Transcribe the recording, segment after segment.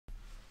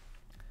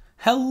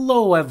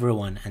Hello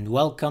everyone and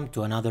welcome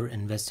to another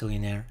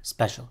Investillionaire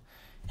special.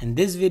 In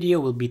this video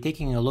we'll be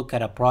taking a look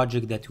at a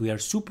project that we are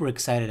super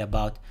excited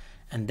about,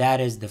 and that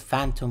is the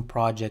Fantom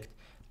project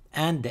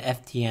and the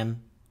FTM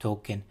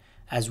token,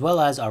 as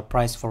well as our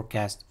price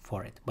forecast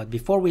for it. But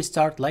before we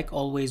start, like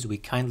always, we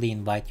kindly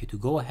invite you to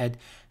go ahead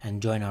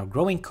and join our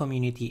growing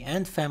community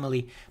and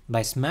family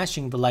by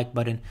smashing the like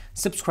button,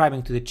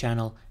 subscribing to the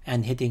channel,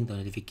 and hitting the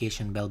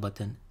notification bell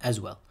button as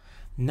well.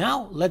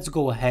 Now let's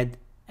go ahead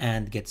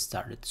and get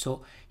started.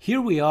 So here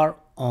we are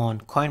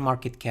on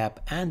CoinMarketCap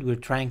and we're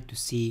trying to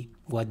see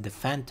what the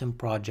Fantom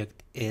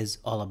project is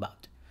all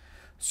about.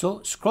 So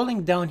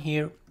scrolling down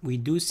here, we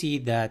do see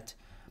that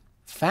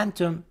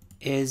Fantom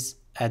is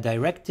a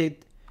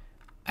directed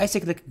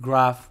acyclic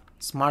graph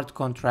smart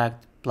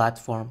contract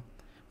platform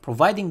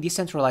providing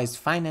decentralized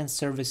finance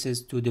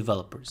services to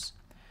developers.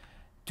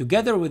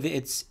 Together with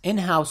its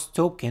in-house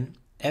token,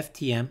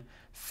 FTM,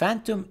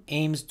 Fantom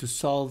aims to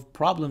solve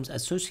problems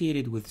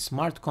associated with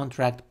smart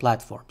contract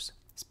platforms,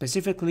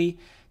 specifically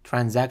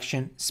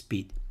transaction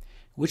speed,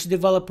 which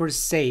developers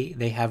say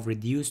they have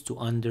reduced to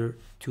under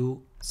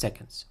 2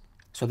 seconds.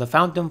 So the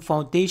Fantom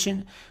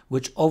Foundation,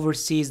 which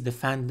oversees the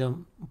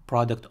Fantom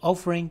product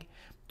offering,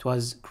 it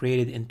was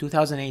created in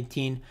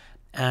 2018,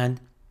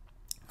 and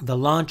the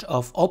launch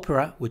of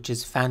Opera, which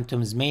is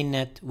Fantom's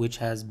mainnet, which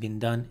has been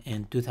done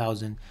in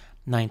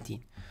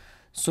 2019.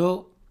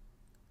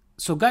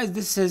 So guys,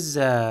 this is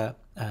kind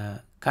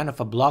of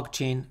a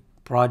blockchain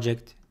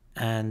project,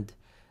 and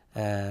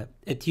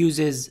it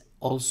uses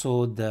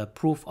also the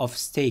proof of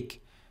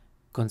stake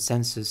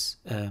consensus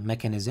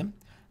mechanism,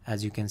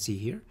 as you can see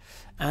here.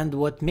 And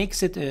what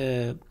makes it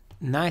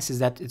nice is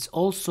that it's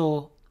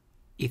also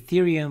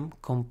Ethereum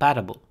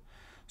compatible.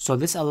 So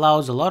this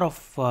allows a lot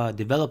of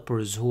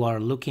developers who are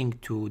looking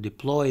to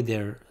deploy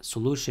their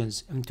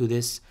solutions into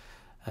this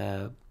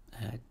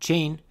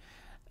chain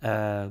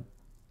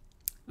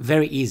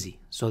very easy.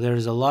 So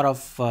there's a lot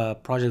of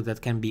projects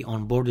that can be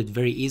onboarded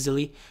very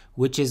easily,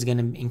 which is going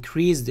to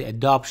increase the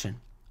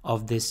adoption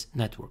of this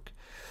network.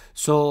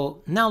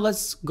 So now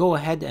let's go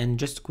ahead and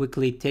just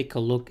quickly take a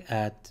look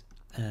at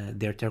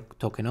their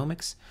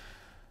tokenomics.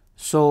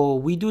 So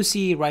we do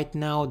see right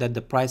now that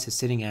the price is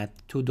sitting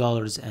at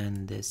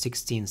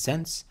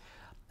 $2.16.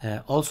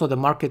 Also the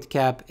market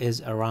cap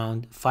is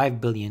around 5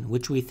 billion,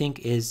 which we think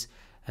is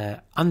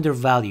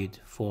undervalued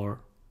for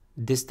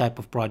this type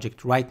of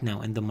project right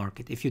now in the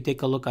market. If you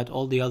take a look at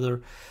all the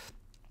other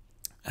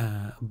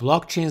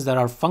blockchains that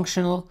are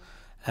functional,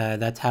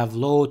 that have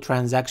low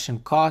transaction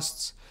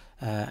costs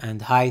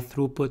and high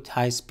throughput,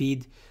 high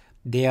speed,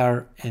 they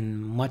are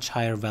in much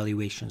higher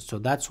valuations. So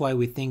that's why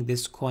we think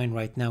this coin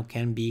right now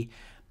can be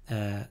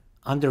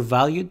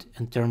undervalued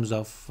in terms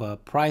of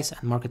price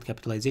and market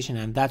capitalization,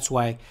 and that's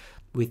why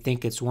we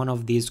think it's one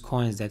of these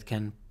coins that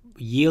can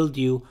yield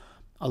you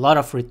a lot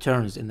of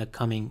returns in the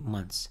coming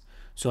months.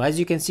 So as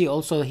you can see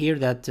also here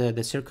that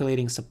the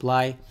circulating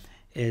supply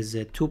is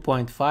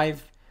 2.5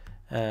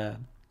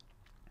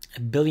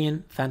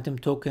 billion Fantom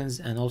tokens,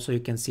 and also you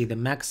can see the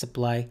max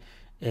supply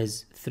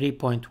is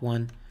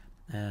 3.1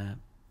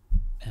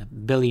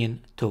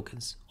 billion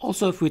tokens.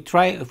 Also, if we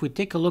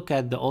take a look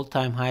at the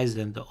all-time highs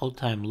and the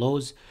all-time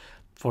lows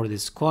for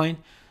this coin,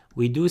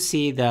 we do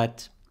see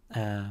that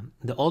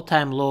the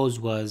all-time lows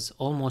was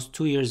almost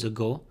 2 years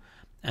ago,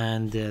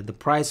 and the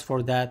price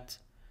for that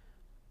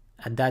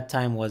at that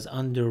time was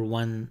under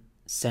 1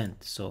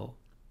 cent. So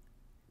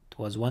it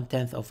was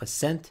 1/10 of a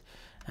cent,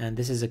 and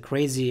this is a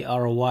crazy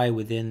ROI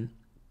within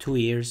 2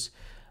 years.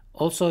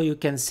 Also, you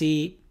can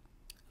see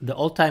the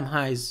all-time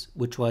highs,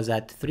 which was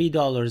at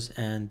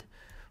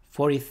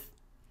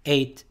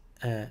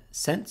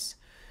 $3.48.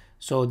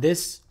 So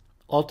this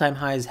all-time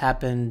highs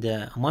happened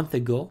a month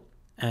ago,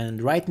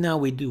 and right now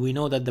we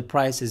know that the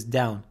price is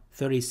down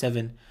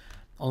 37,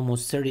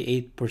 almost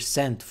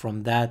 38%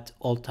 from that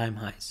all-time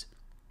highs.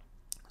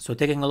 So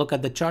taking a look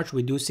at the chart,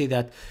 we do see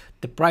that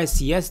the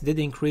price, yes, did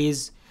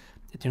increase.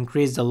 It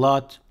increased a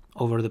lot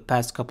over the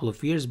past couple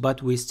of years,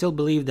 but we still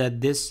believe that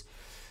this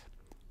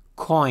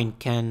coin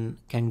can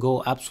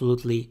go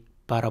absolutely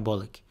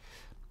parabolic.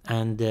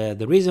 And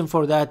the reason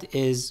for that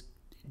is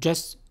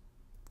just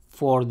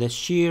for the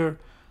sheer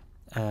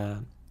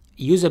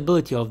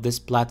usability of this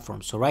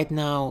platform. So right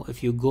now,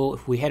 if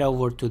we head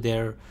over to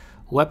their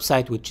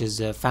website, which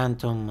is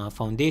Fantom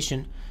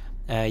Foundation,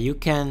 you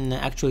can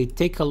actually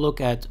take a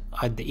look at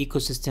the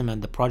ecosystem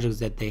and the projects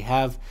that they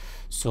have.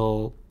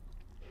 So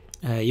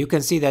you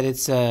can see that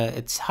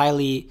it's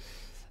highly,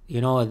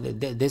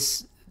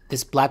 this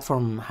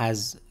platform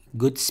has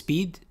good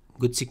speed,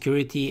 good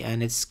security,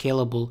 and it's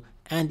scalable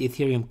and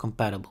Ethereum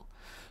compatible.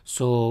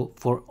 So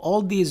for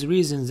all these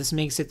reasons, this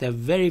makes it a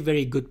very,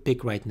 very good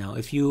pick right now.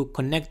 If you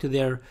connect to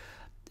their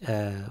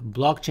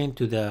blockchain,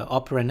 to the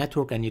Opera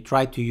network, and you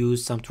try to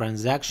use some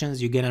transactions,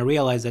 you're gonna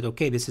realize that,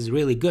 okay, this is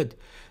really good.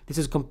 This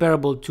is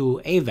comparable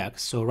to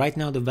AVAX. So right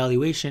now the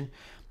valuation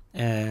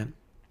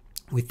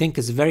we think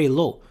is very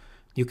low.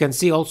 You can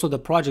see also the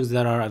projects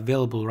that are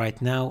available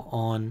right now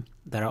on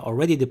that are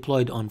already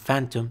deployed on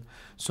Fantom.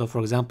 So for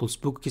example,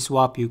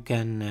 SpookySwap, you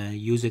can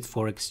use it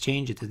for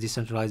exchange. It's a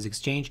decentralized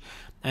exchange,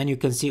 and you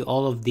can see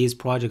all of these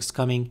projects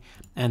coming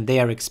and they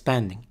are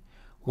expanding.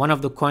 One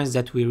of the coins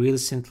that we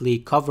recently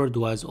covered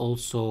was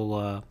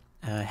also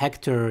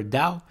Hector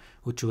DAO,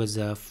 which was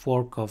a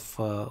fork of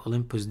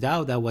Olympus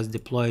DAO that was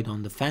deployed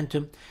on the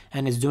Fantom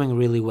and is doing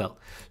really well.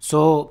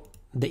 So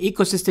the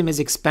ecosystem is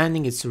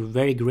expanding. It's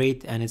very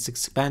great, and it's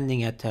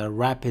expanding at a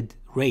rapid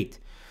rate.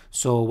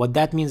 So what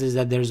that means is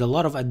that there's a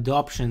lot of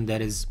adoption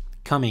that is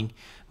coming,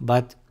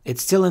 but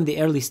it's still in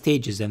the early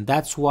stages, and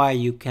that's why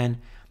you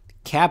can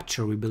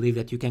capture, we believe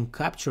that you can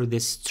capture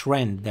this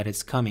trend that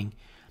is coming.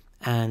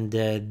 And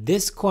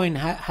this coin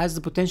has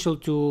the potential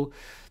to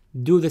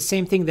do the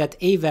same thing that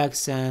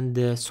AVAX and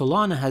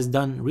Solana has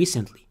done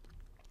recently.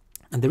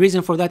 And the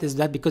reason for that is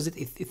that because it's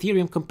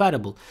Ethereum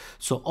compatible.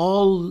 So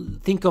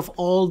think of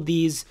all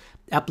these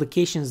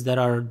applications that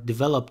are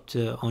developed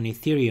on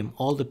Ethereum,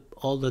 all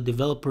the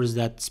developers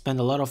that spend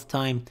a lot of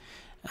time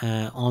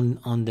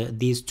on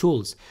these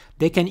tools,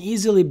 they can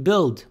easily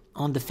build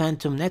on the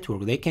Fantom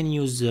network. They can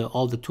use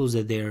all the tools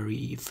that they're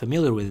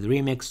familiar with,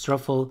 Remix,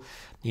 Truffle,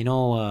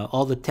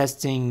 all the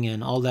testing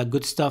and all that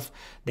good stuff.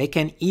 They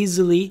can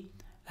easily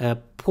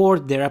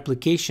port their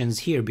applications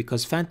here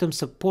because Fantom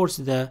supports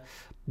the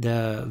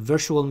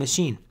virtual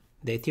machine,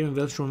 the Ethereum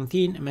virtual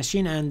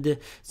machine, and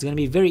it's going to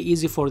be very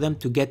easy for them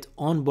to get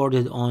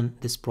onboarded on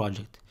this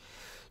project.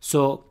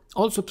 So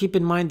also keep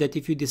in mind that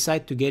if you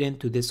decide to get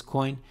into this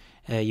coin,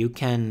 you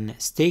can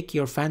stake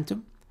your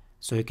Fantom.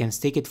 So you can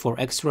stake it for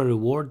extra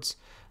rewards.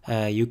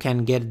 You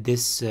can get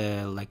this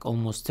like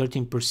almost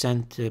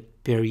 13%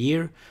 per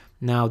year.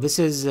 Now this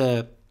is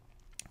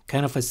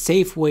kind of a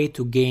safe way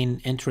to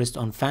gain interest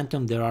on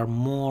Fantom. There are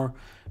more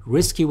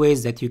risky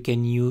ways that you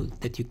can use,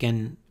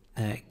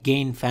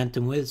 gain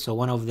Fantom with. So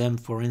one of them,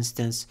 for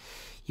instance,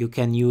 you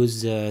can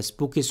use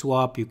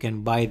SpookySwap. You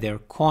can buy their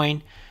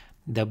coin,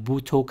 the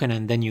Boo token,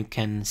 and then you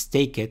can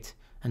stake it.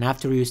 And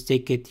after you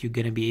stake it, you're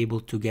going to be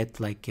able to get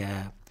like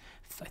I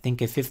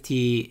think a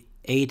 58%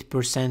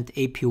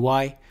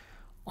 APY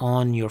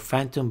on your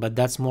Fantom, but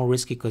that's more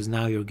risky because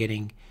now you're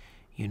getting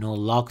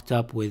locked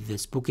up with the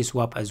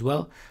SpookySwap as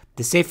well.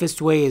 The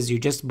safest way is you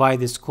just buy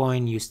this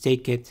coin, you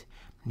stake it,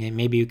 and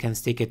maybe you can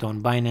stake it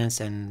on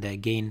Binance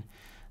and gain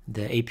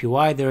the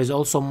APY. There is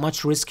also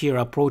much riskier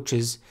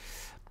approaches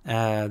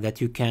that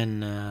you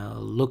can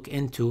look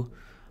into,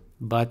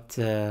 but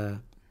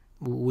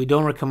we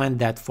don't recommend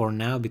that for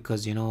now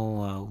because we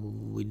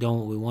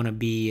want to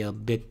be a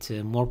bit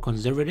more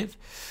conservative.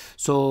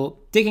 So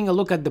taking a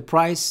look at the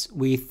price,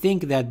 we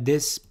think that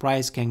this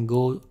price can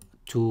go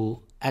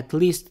to at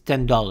least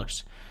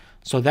 $10.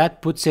 So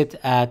that puts it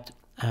at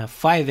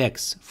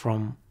 5x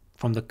from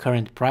the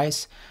current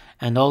price,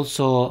 and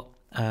also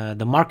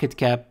the market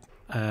cap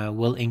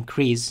will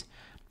increase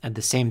at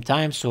the same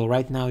time. So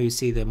right now you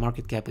see the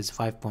market cap is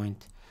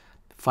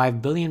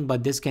 5.5 billion,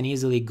 but this can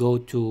easily go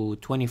to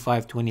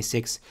 25,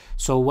 26.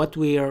 So what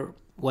we're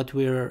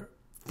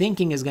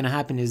thinking is going to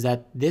happen is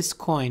that this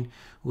coin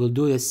will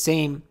do the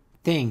same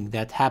thing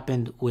that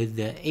happened with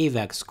the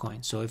AVAX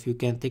coin. So if you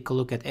can take a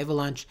look at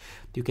Avalanche,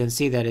 you can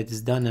see that it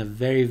has done a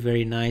very,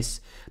 very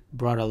nice,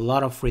 brought a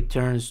lot of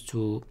returns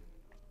to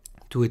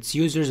its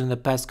users in the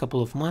past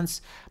couple of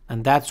months,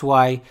 and that's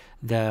why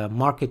the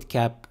market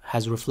cap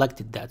has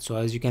reflected that. So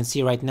as you can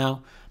see right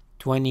now,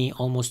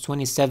 almost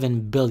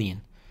 27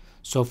 billion.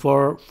 So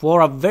for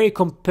a very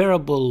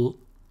comparable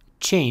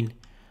chain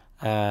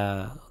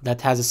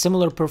that has a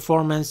similar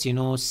performance,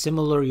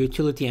 similar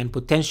utility, and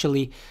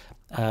potentially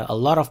a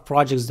lot of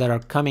projects that are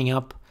coming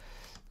up,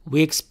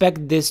 we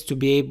expect this to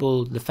be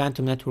able, the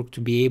Fantom network,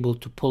 to be able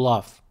to pull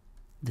off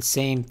the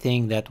same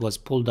thing that was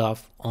pulled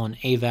off on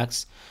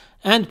AVAX.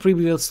 And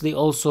previously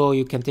also,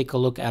 you can take a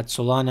look at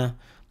Solana.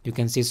 You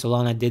can see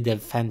Solana did a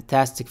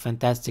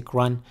fantastic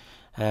run.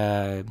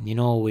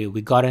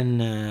 We got in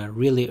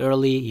really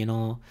early,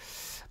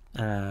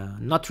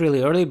 not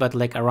really early, but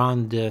like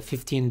around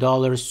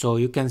 $15. So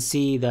you can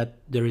see that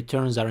the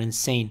returns are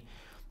insane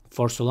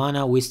for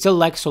Solana. We still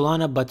like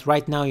Solana, but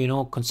right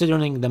now,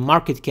 considering the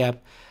market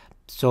cap,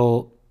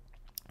 so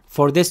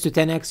for this to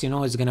 10x,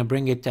 it's going to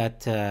bring it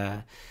at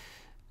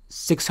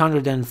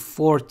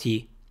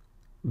 640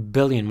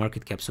 billion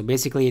market cap. So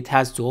basically it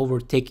has to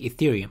overtake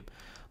Ethereum.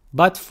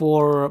 But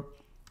for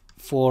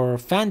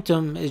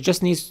Fantom, it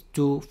just needs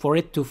for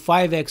it to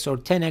 5x or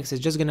 10x,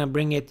 it's just going to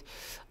bring it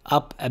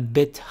up a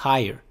bit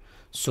higher.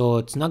 So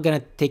it's not going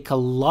to take a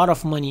lot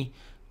of money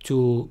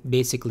to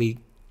basically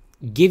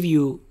give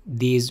you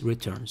these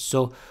returns.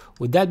 So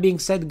with that being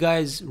said,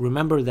 guys,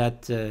 remember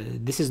that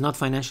this is not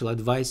financial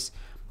advice.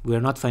 We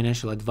are not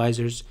financial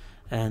advisors,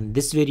 and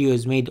this video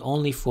is made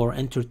only for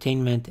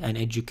entertainment and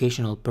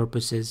educational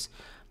purposes.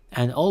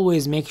 And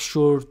always make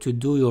sure to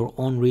do your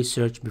own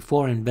research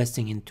before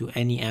investing into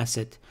any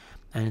asset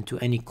and into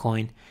any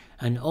coin.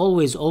 And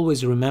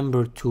always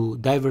remember to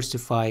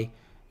diversify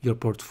your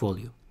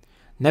portfolio.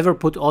 Never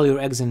put all your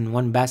eggs in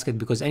one basket,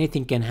 because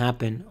anything can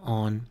happen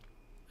on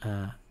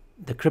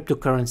the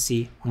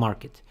cryptocurrency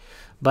market.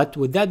 But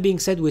with that being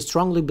said, we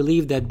strongly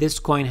believe that this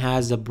coin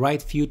has a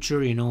bright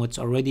future. You know, it's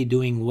already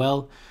doing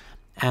well,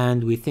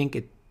 and we think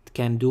it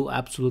can do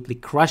absolutely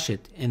crush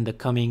it in the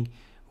coming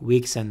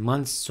weeks and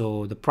months.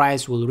 So the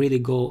price will really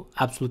go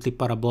absolutely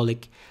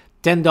parabolic.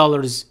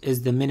 $10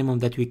 is the minimum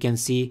that we can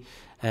see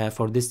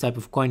for this type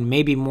of coin,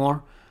 maybe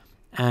more.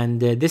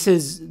 And this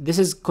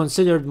is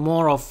considered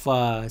more of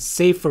a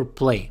safer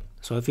play.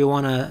 So if you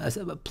want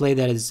a play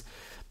that is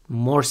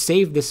more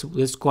safe,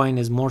 this coin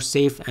is more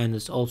safe, and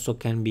it also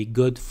can be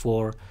good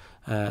for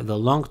the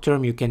long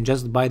term. You can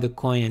just buy the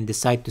coin and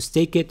decide to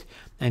stake it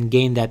and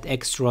gain that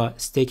extra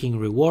staking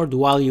reward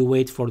while you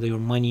wait for your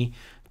money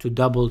to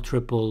double,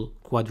 triple,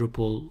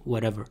 quadruple,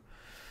 whatever.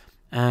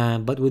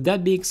 But with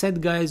that being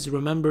said, guys,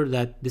 remember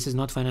that this is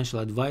not financial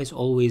advice.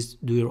 Always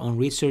do your own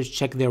research,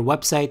 check their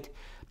website,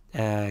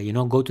 you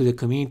know, go to the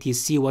community,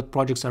 see what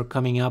projects are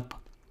coming up.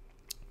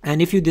 And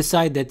if you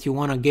decide that you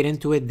want to get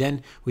into it,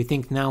 then we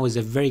think now is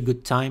a very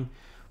good time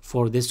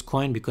for this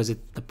coin, because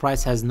the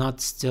price has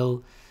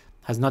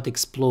not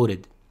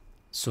exploded.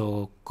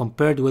 So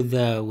compared with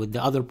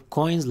the other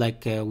coins,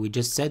 like we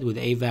just said, with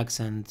AVAX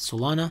and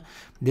Solana,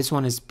 this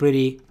one is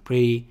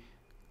pretty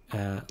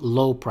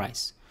low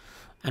price.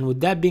 And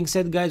with that being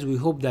said, guys, we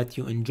hope that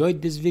you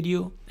enjoyed this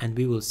video, and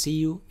we will see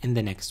you in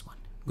the next one.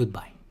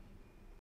 Goodbye.